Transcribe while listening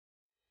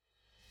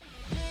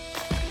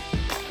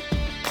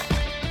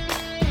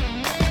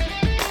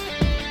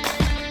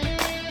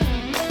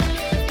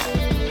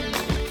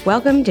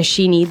Welcome to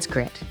She Needs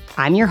Grit.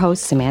 I'm your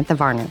host, Samantha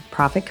Varner,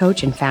 profit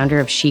coach and founder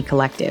of She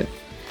Collective.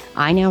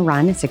 I now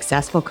run a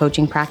successful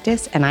coaching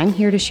practice, and I'm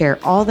here to share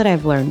all that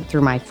I've learned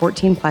through my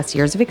 14 plus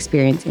years of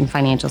experience in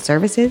financial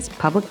services,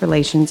 public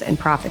relations, and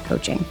profit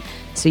coaching,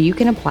 so you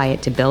can apply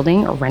it to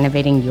building or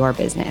renovating your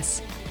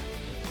business.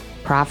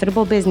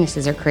 Profitable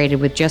businesses are created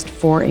with just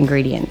 4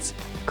 ingredients: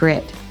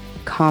 grit,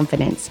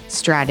 confidence,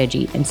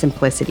 strategy, and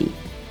simplicity.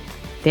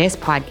 This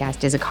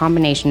podcast is a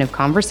combination of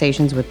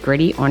conversations with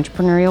gritty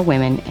entrepreneurial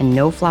women and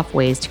no-fluff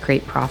ways to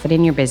create profit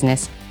in your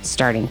business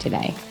starting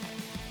today.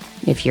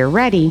 If you're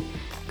ready,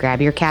 grab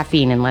your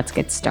caffeine and let's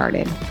get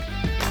started.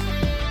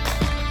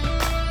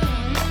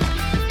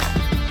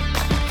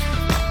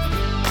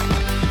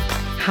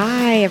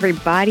 Hi,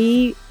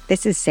 everybody.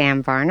 This is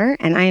Sam Varner,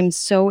 and I am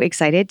so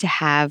excited to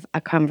have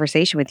a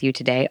conversation with you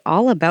today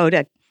all about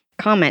a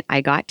comment I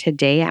got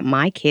today at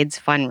my kids'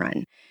 fun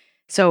run.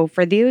 So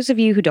for those of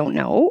you who don't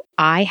know,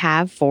 I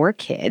have 4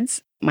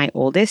 kids. My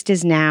oldest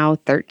is now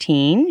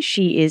 13.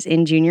 She is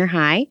in junior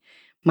high.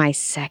 My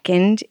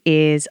second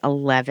is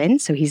 11,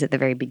 so he's at the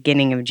very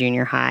beginning of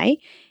junior high.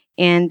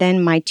 And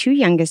then my 2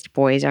 youngest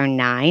boys are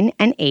 9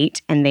 and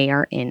 8, and they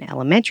are in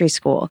elementary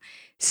school.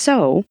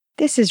 So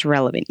this is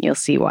relevant. You'll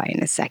see why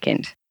in a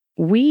second.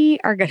 We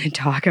are going to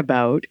talk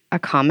about a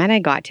comment I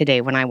got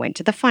today when I went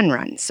to the fun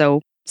run.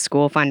 So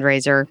school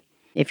fundraiser.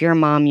 If you're a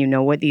mom, you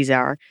know what these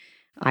are.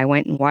 I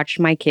went and watched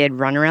my kid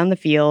run around the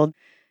field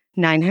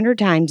 900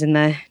 times in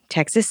the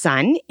Texas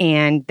sun,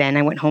 and then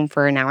I went home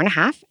for an hour and a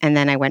half, and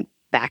then I went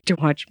back to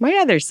watch my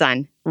other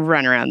son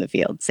run around the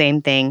field.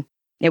 Same thing.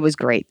 It was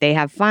great. They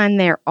have fun.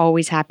 They're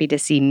always happy to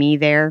see me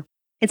there.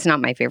 It's not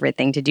my favorite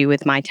thing to do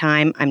with my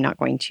time. I'm not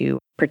going to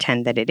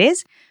pretend that it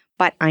is,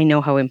 but I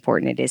know how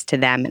important it is to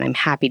them, and I'm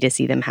happy to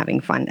see them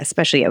having fun,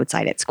 especially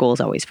outside at school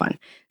is always fun.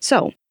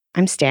 So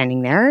I'm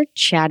standing there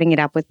chatting it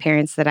up with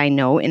parents that I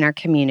know in our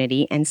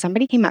community, and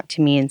somebody came up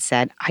to me and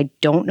said, I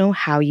don't know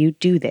how you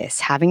do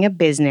this. Having a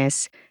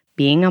business,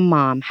 being a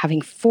mom,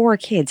 having 4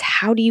 kids,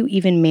 how do you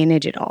even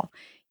manage it all?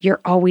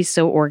 You're always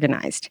so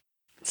organized.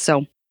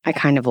 So I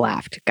kind of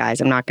laughed, guys.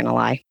 I'm not going to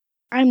lie.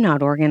 I'm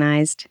not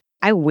organized.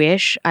 I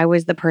wish I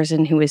was the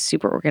person who is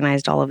super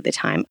organized all of the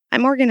time.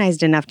 I'm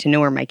organized enough to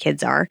know where my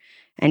kids are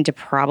and to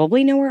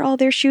probably know where all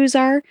their shoes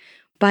are,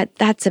 but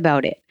that's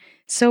about it.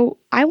 So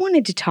I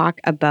wanted to talk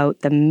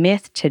about the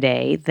myth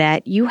today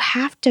that you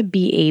have to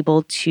be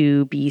able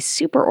to be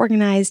super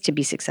organized to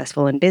be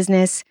successful in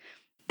business,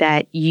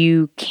 that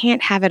you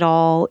can't have it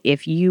all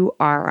if you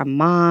are a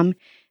mom,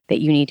 that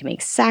you need to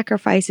make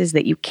sacrifices,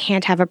 that you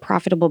can't have a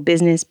profitable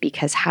business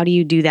because how do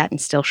you do that and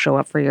still show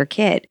up for your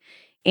kid?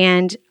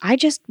 And I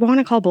just want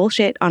to call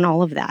bullshit on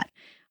all of that.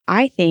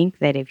 I think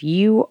that if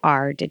you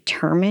are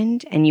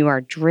determined and you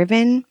are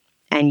driven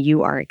and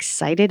you are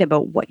excited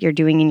about what you're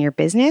doing in your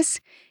business,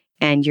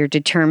 and you're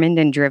determined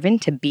and driven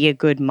to be a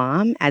good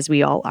mom, as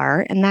we all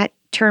are, and that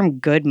term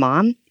good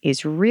mom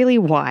is really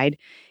wide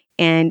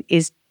and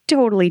is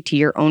totally to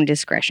your own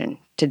discretion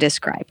to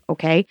describe,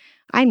 okay?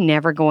 I'm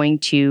never going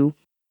to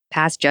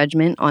pass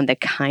judgment on the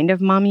kind of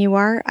mom you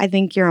are. I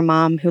think you're a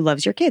mom who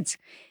loves your kids.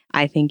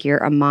 I think you're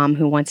a mom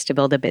who wants to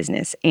build a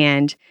business,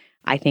 and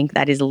I think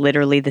that is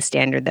literally the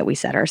standard that we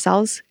set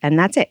ourselves, and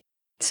that's it.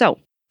 So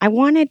I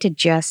wanted to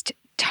just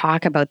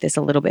talk about this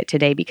a little bit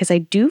today because I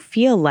do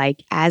feel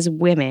like as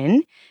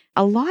women,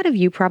 a lot of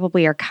you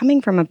probably are coming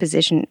from a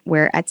position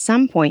where at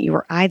some point you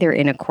were either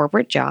in a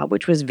corporate job,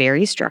 which was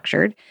very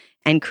structured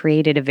and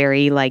created a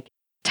very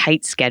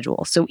tight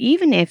schedule. So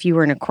even if you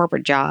were in a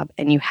corporate job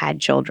and you had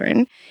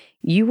children,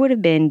 you would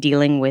have been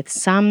dealing with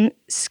some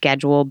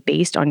schedule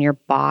based on your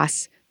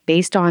boss,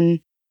 based on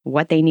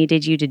what they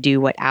needed you to do,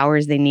 what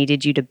hours they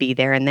needed you to be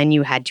there, and then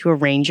you had to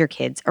arrange your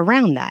kids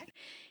around that.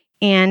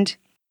 And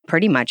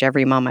pretty much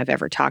every mom I've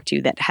ever talked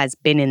to that has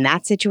been in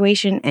that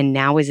situation and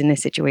now is in a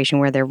situation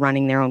where they're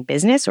running their own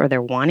business or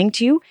they're wanting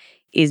to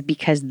is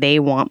because they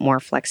want more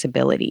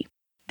flexibility.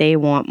 They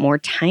want more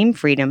time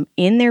freedom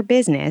in their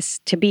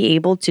business to be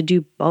able to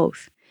do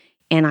both.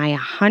 And I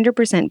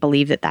 100%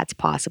 believe that that's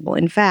possible.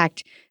 In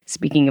fact,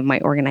 speaking of my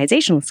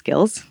organizational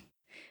skills,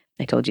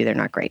 I told you they're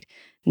not great.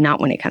 Not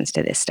when it comes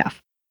to this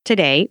stuff.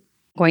 Today,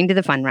 going to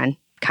the fun run,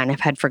 kind of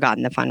had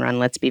forgotten the fun run,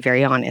 let's be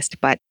very honest,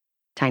 but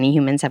tiny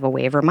humans have a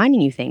way of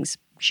reminding you things,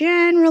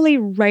 generally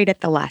right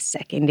at the last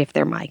second if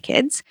they're my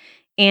kids.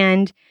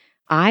 And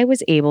I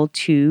was able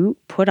to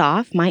put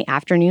off my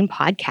afternoon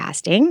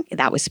podcasting.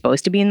 That was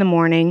supposed to be in the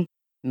morning,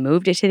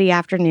 moved it to the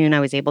afternoon. I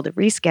was able to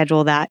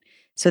reschedule that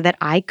so that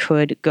I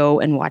could go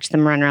and watch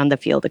them run around the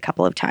field a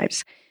couple of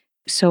times.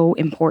 So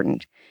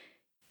important.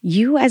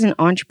 You as an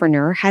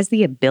entrepreneur has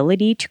the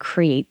ability to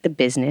create the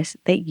business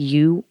that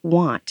you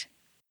want.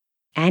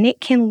 And it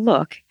can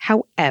look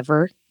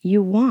however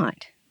you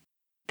want.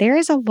 There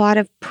is a lot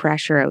of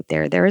pressure out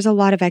there. There is a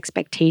lot of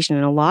expectation,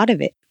 and a lot of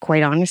it,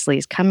 quite honestly,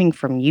 is coming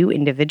from you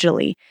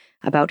individually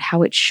about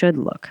how it should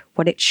look,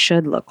 what it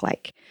should look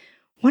like.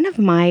 One of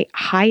my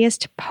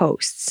highest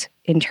posts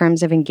in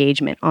terms of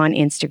engagement on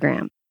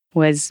Instagram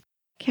was,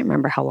 I can't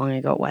remember how long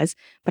ago it was,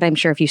 but I'm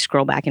sure if you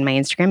scroll back in my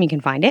Instagram, you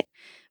can find it.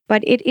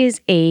 But it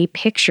is a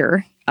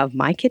picture of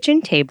my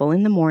kitchen table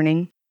in the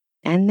morning,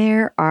 and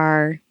there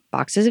are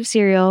boxes of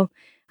cereal.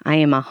 I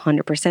am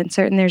 100%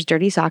 certain there's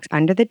dirty socks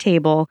under the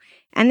table,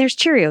 and there's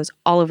Cheerios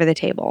all over the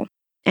table.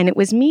 And it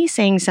was me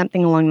saying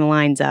something along the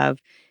lines of,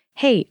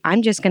 hey,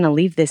 I'm just going to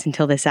leave this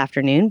until this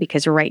afternoon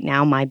because right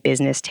now my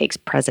business takes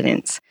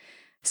precedence.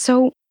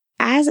 So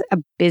as a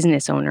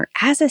business owner,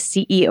 as a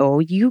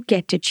CEO, you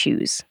get to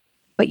choose,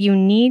 but you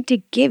need to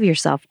give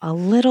yourself a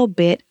little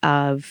bit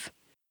of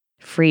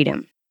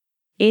freedom.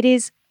 It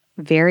is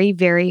very,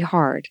 very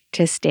hard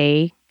to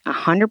stay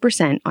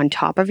 100% on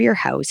top of your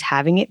house,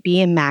 having it be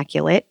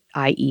immaculate,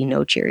 i.e.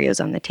 no Cheerios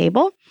on the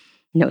table,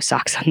 no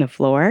socks on the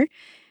floor,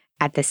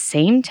 at the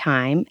same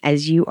time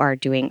as you are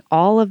doing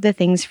all of the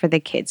things for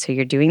the kids. So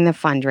you're doing the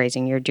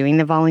fundraising, you're doing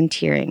the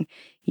volunteering,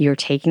 you're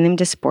taking them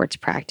to sports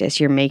practice,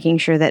 you're making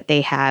sure that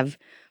they have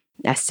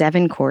a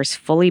 7-course,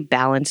 fully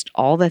balanced,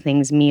 all the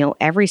things meal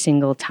every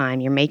single time.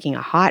 You're making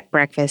a hot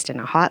breakfast and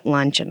a hot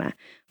lunch and a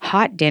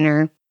hot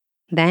dinner.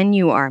 Then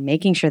you are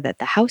making sure that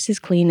the house is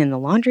clean and the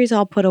laundry's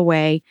all put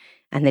away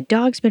and the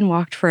dog's been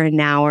walked for an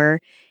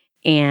hour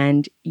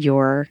and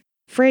your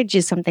fridge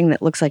is something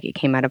that looks like it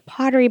came out of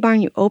Pottery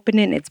Barn. You open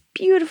it and it's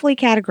beautifully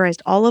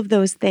categorized, all of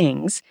those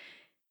things.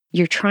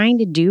 You're trying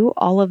to do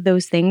all of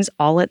those things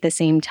all at the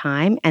same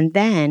time. And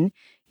then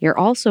you're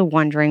also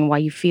wondering why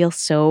you feel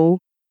so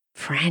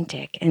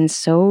frantic and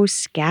so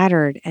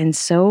scattered and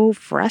so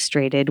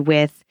frustrated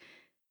with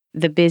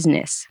the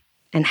business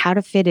and how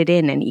to fit it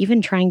in, and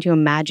even trying to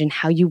imagine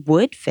how you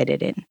would fit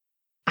it in.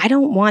 I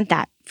don't want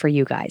that for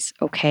you guys,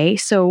 okay?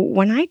 So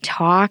when I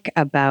talk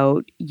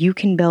about you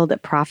can build a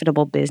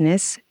profitable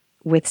business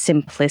with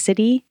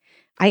simplicity,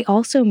 I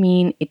also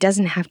mean it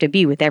doesn't have to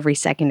be with every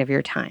second of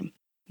your time.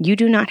 You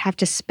do not have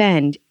to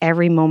spend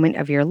every moment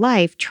of your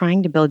life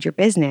trying to build your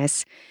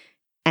business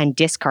and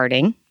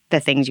discarding the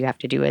things you have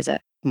to do as a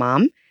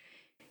mom.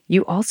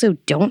 You also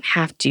don't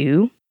have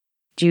to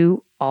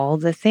do all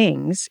the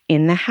things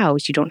in the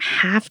house. You don't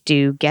have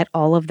to get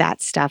all of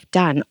that stuff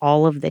done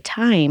all of the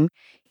time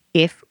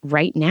if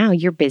right now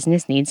your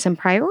business needs some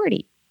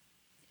priority.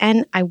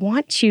 And I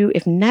want to,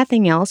 if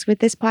nothing else with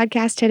this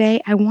podcast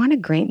today, I want to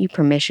grant you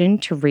permission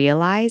to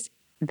realize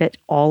that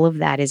all of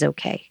that is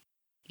okay.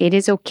 It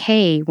is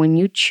okay when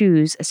you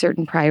choose a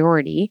certain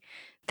priority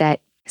that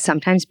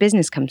sometimes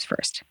business comes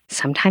first.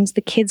 Sometimes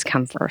the kids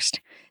come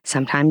first.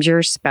 Sometimes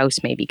your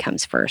spouse maybe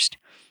comes first.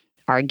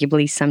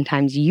 Arguably,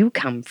 sometimes you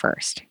come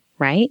first,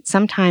 right?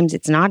 Sometimes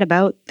it's not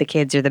about the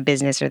kids or the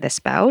business or the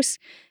spouse.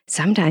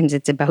 Sometimes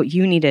it's about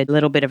you need a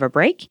little bit of a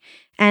break,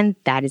 and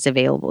that is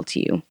available to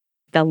you.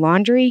 The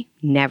laundry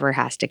never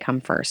has to come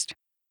first,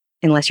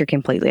 unless you're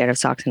completely out of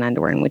socks and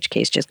underwear, in which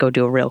case just go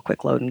do a real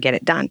quick load and get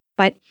it done.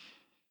 But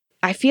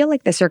I feel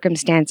like the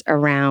circumstance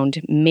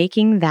around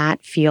making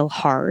that feel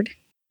hard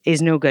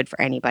is no good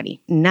for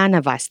anybody. None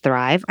of us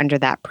thrive under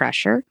that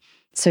pressure.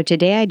 So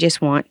today I just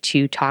want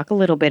to talk a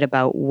little bit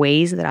about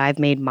ways that I've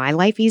made my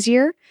life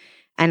easier.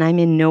 And I'm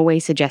in no way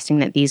suggesting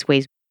that these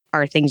ways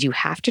are things you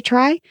have to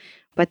try,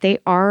 but they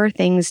are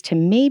things to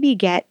maybe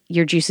get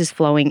your juices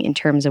flowing in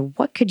terms of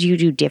what could you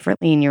do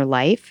differently in your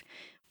life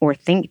or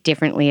think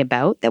differently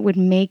about that would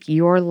make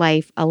your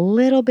life a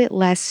little bit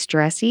less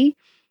stressy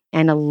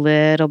and a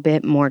little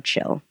bit more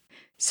chill.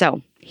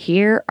 So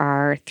here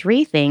are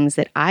 3 things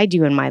that I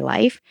do in my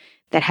life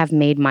that have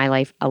made my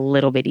life a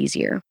little bit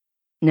easier.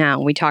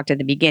 Now, we talked at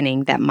the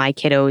beginning that my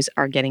kiddos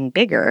are getting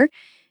bigger.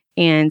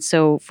 And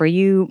so for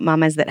you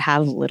mamas that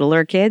have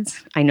littler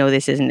kids, I know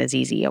this isn't as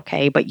easy,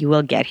 okay, but you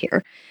will get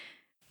here.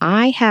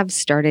 I have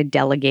started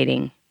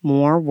delegating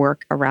more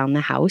work around the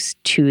house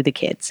to the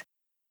kids.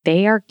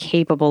 They are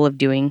capable of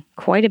doing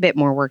quite a bit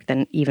more work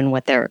than even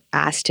what they're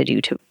asked to do,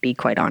 to be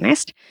quite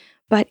honest.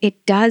 But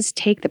it does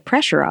take the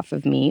pressure off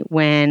of me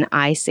when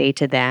I say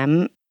to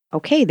them,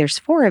 okay, there's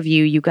 4 of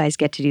you, you guys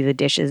get to do the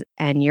dishes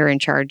and you're in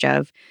charge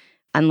of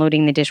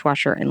unloading the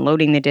dishwasher and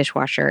loading the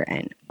dishwasher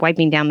and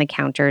wiping down the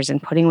counters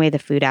and putting away the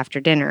food after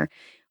dinner.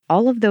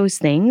 All of those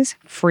things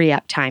free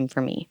up time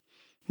for me.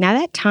 Now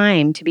that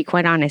time, to be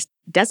quite honest,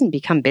 doesn't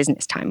become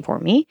business time for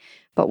me,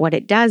 but what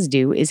it does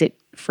do is it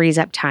frees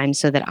up time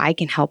so that I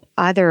can help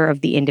other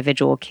of the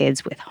individual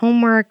kids with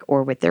homework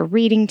or with their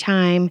reading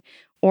time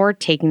or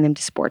taking them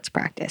to sports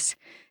practice.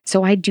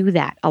 So I do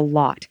that a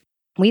lot.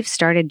 We've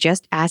started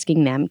just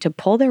asking them to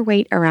pull their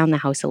weight around the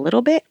house a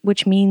little bit,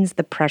 which means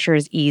the pressure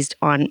is eased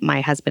on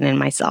my husband and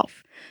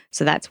myself.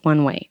 So that's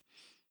one way.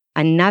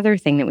 Another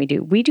thing that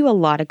we do a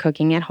lot of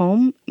cooking at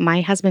home.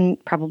 My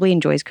husband probably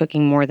enjoys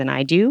cooking more than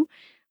I do.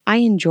 I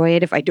enjoy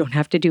it if I don't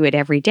have to do it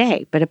every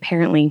day, but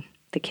apparently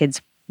the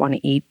kids want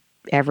to eat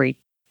every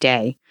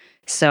day.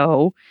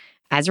 So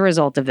as a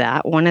result of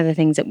that, one of the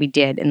things that we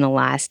did in the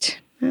last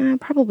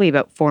probably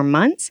about 4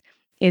 months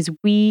is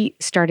we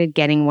started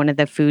getting one of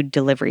the food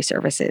delivery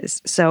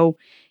services. So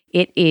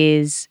it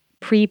is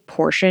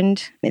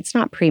pre-portioned. It's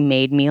not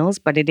pre-made meals,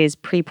 but it is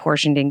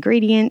pre-portioned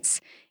ingredients,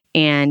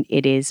 and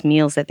it is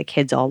meals that the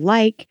kids all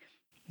like.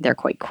 They're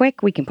quite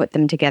quick. We can put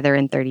them together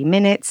in 30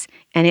 minutes,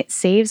 and it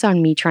saves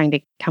on me trying to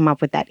come up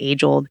with that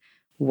age-old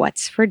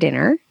what's for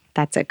dinner,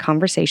 That's a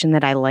conversation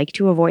that I like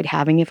to avoid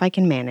having if I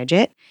can manage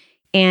it.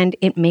 And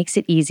it makes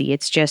it easy.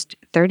 It's just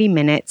 30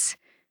 minutes.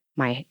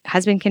 My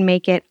husband can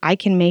make it. I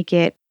can make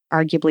it.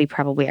 Arguably,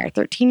 probably our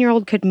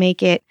 13-year-old could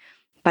make it.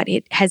 But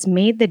it has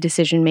made the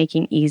decision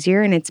making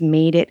easier and it's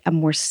made it a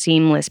more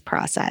seamless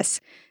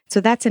process. So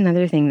that's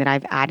another thing that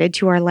I've added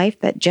to our life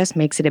that just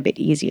makes it a bit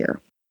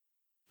easier.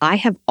 I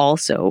have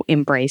also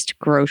embraced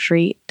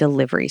grocery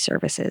delivery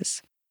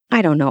services.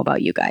 I don't know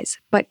about you guys,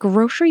 but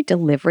grocery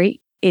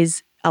delivery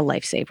is a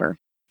lifesaver.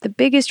 The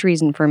biggest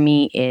reason for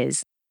me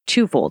is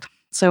twofold.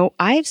 So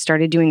I've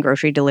started doing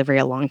grocery delivery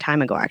a long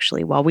time ago,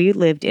 actually. While we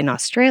lived in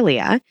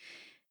Australia,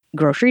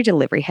 grocery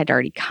delivery had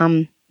already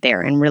come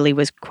there and really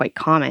was quite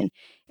common.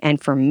 And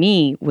for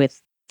me,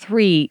 with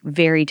 3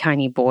 very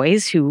tiny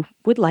boys who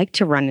would like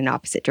to run in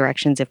opposite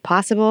directions if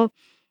possible,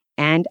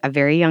 and a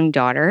very young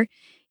daughter,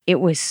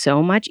 it was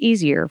so much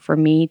easier for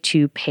me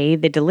to pay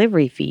the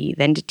delivery fee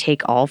than to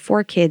take all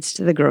 4 kids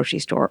to the grocery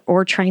store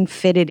or try and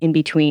fit it in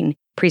between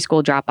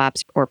preschool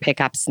drop-offs or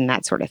pickups and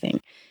that sort of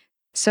thing.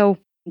 So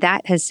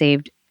that has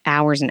saved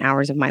hours and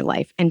hours of my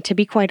life. And to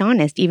be quite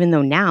honest, even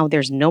though now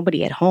there's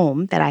nobody at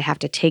home that I have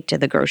to take to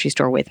the grocery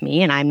store with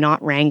me, and I'm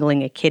not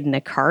wrangling a kid in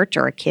a cart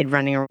or a kid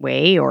running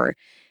away or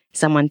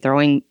someone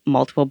throwing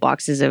multiple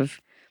boxes of,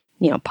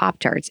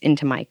 Pop-Tarts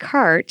into my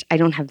cart, I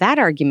don't have that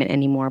argument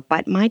anymore,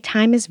 but my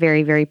time is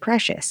very, very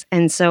precious.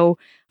 And so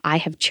I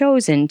have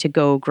chosen to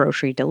go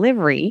grocery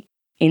delivery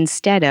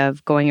instead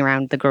of going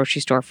around the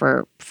grocery store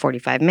for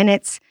 45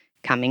 minutes,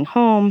 coming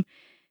home,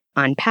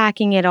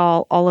 unpacking it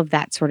all of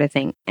that sort of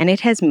thing. And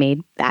it has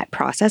made that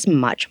process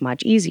much,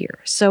 much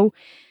easier. So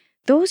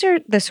those are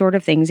the sort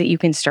of things that you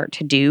can start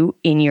to do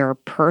in your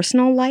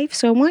personal life.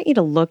 So I want you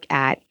to look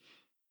at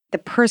the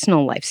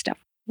personal life stuff.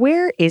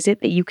 Where is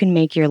it that you can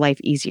make your life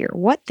easier?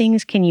 What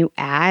things can you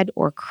add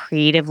or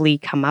creatively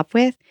come up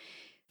with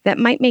that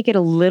might make it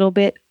a little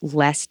bit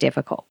less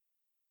difficult?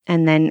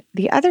 And then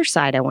the other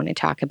side I want to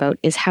talk about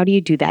is how do you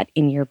do that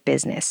in your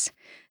business?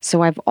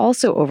 So I've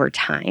also over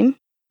time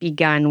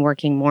begun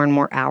working more and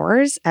more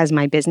hours as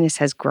my business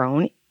has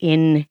grown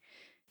in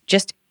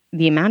just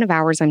the amount of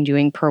hours I'm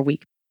doing per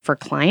week for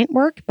client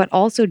work, but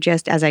also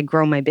just as I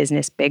grow my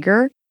business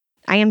bigger,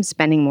 I am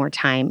spending more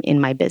time in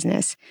my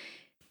business.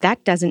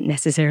 That doesn't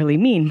necessarily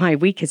mean my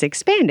week has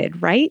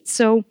expanded, right?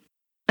 So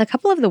a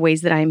couple of the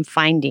ways that I'm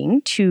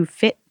finding to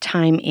fit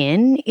time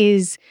in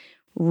is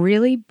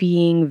really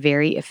being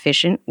very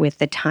efficient with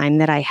the time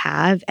that I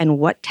have and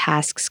what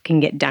tasks can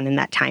get done in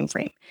that time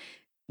frame.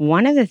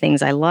 One of the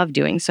things I love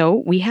doing,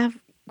 so we have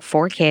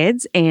 4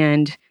 kids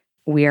and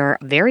we are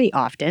very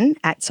often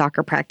at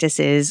soccer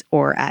practices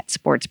or at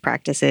sports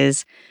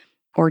practices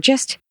or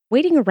just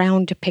waiting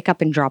around to pick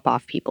up and drop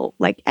off people.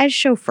 Like as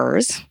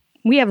chauffeurs,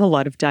 we have a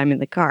lot of time in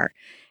the car.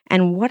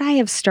 And what I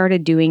have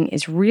started doing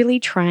is really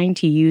trying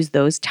to use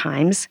those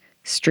times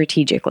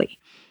strategically.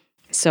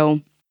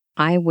 So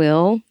I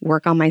will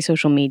work on my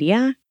social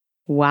media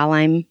while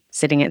I'm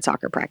sitting at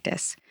soccer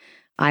practice.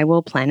 I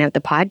will plan out the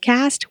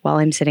podcast while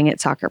I'm sitting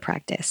at soccer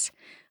practice.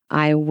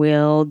 I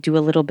will do a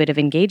little bit of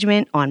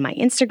engagement on my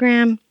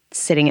Instagram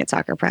sitting at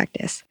soccer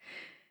practice.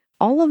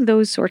 All of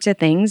those sorts of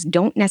things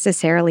don't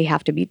necessarily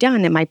have to be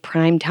done at my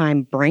prime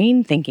time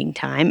brain thinking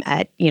time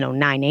at,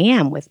 9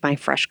 a.m. with my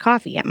fresh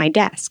coffee at my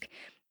desk.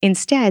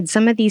 Instead,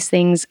 some of these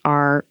things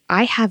are,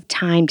 I have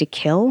time to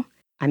kill.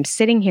 I'm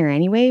sitting here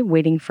anyway,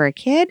 waiting for a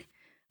kid.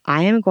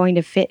 I am going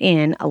to fit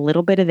in a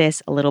little bit of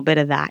this, a little bit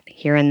of that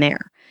here and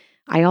there.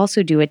 I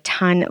also do a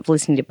ton of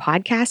listening to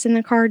podcasts in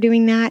the car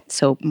doing that.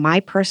 So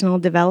my personal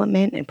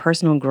development and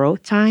personal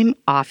growth time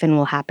often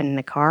will happen in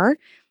the car.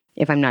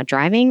 If I'm not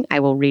driving,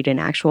 I will read an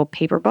actual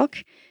paper book.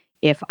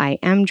 If I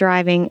am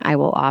driving, I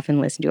will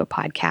often listen to a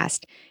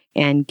podcast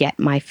and get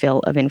my fill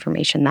of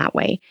information that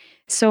way.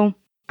 So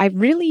I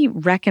really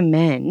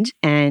recommend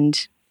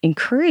and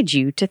encourage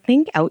you to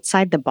think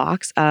outside the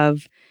box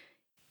of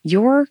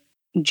your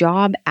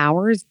job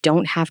hours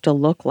don't have to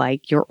look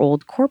like your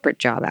old corporate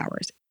job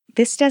hours.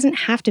 This doesn't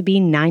have to be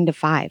 9 to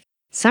 5.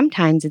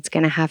 Sometimes it's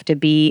going to have to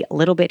be a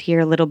little bit here,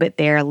 a little bit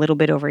there, a little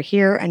bit over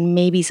here, and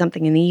maybe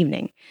something in the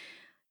evening.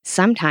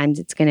 Sometimes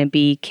it's going to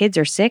be kids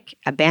are sick,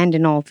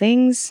 abandon all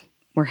things.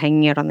 We're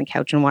hanging out on the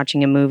couch and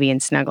watching a movie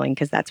and snuggling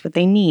because that's what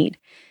they need.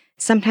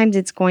 Sometimes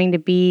it's going to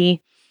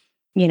be,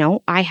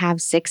 I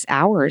have 6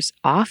 hours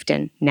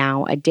often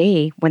now a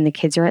day when the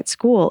kids are at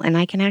school and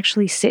I can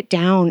actually sit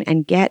down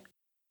and get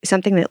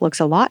something that looks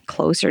a lot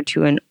closer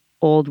to an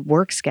old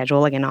work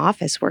schedule, like an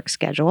office work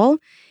schedule.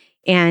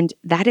 And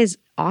that is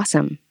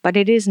awesome, but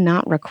it is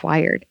not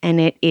required. And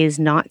it is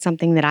not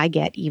something that I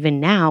get even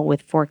now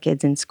with 4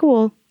 kids in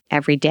school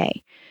every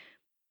day.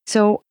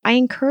 So I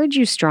encourage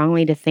you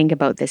strongly to think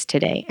about this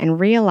today and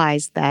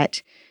realize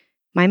that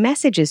my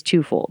message is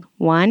twofold.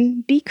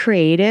 One, be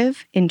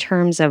creative in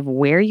terms of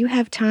where you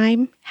have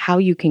time, how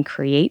you can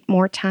create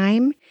more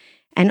time,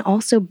 and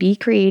also be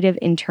creative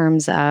in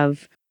terms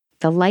of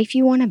the life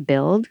you want to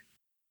build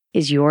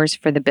is yours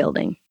for the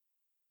building.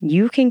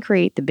 You can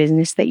create the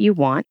business that you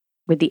want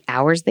with the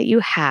hours that you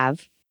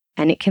have,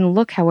 and it can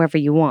look however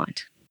you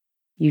want.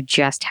 You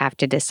just have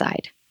to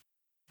decide.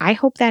 I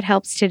hope that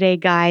helps today,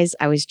 guys.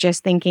 I was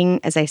just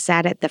thinking as I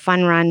sat at the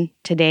fun run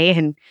today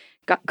and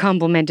got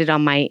complimented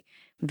on my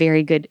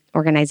very good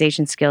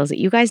organization skills that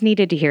you guys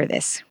needed to hear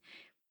this.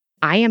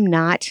 I am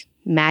not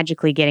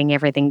magically getting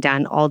everything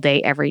done all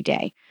day, every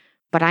day,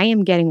 but I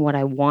am getting what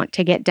I want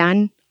to get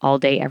done all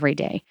day, every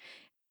day.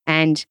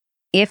 And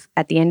if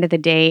at the end of the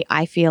day,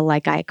 I feel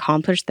like I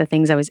accomplished the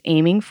things I was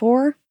aiming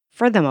for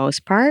the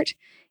most part,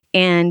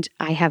 and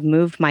I have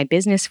moved my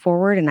business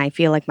forward and I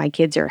feel like my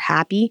kids are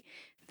happy,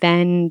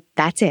 then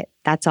that's it.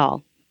 That's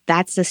all.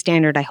 That's the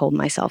standard I hold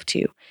myself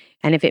to.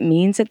 And if it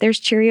means that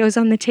there's Cheerios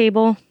on the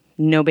table,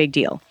 no big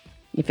deal.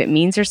 If it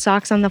means there's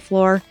socks on the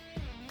floor,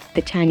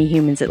 the tiny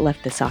humans that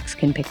left the socks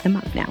can pick them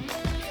up now.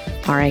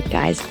 All right,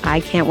 guys,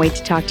 I can't wait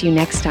to talk to you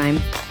next time.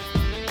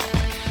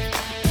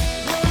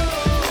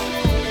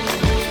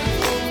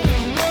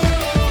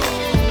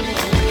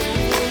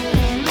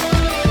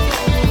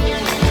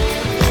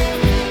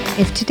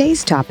 If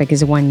today's topic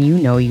is one you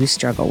know you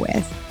struggle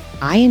with,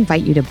 I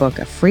invite you to book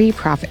a free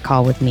profit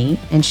call with me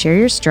and share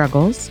your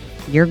struggles,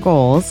 your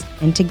goals,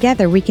 and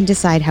together we can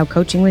decide how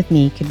coaching with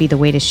me could be the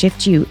way to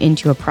shift you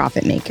into a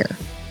profit maker.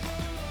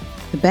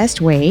 The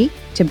best way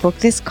to book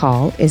this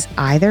call is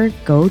either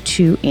go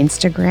to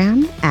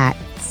Instagram at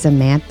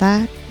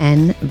Samantha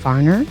N.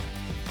 Varner,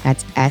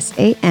 that's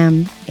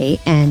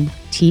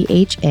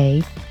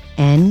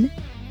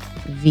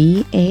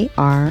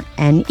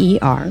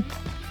SamanthaNvarner,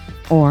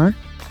 or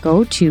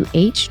go to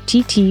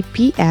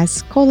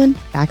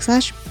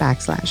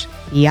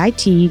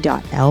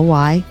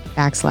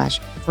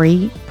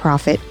https://bit.ly/free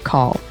profit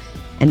call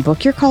and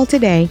book your call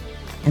today,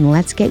 and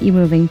let's get you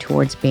moving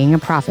towards being a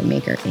profit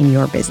maker in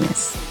your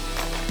business.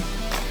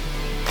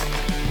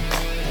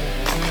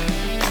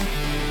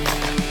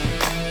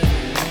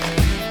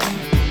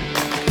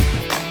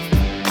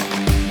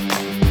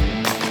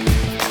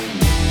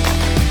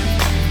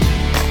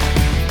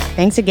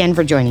 Thanks again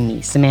for joining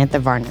me, Samantha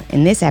Varner,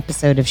 in this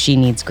episode of She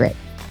Needs Grit.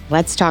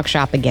 Let's talk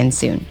shop again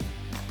soon.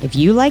 If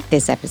you like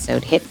this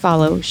episode, hit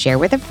follow, share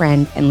with a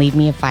friend, and leave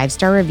me a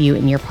 5-star review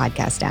in your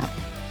podcast app.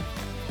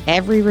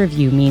 Every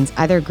review means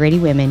other gritty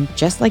women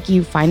just like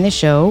you find the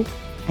show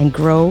and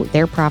grow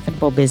their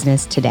profitable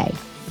business today.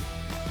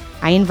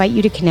 I invite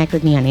you to connect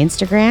with me on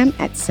Instagram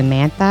at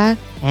Samantha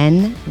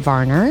N.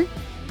 Varner,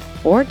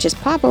 or just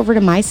pop over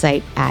to my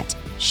site at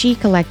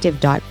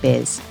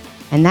shecollective.biz,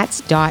 and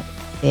that's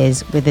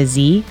 .biz with a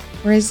Z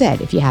or a Z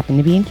if you happen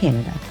to be in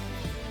Canada.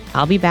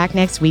 I'll be back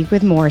next week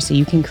with more so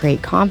you can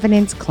create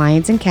confidence,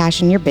 clients, and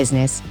cash in your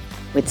business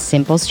with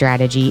simple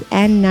strategy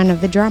and none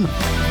of the drama.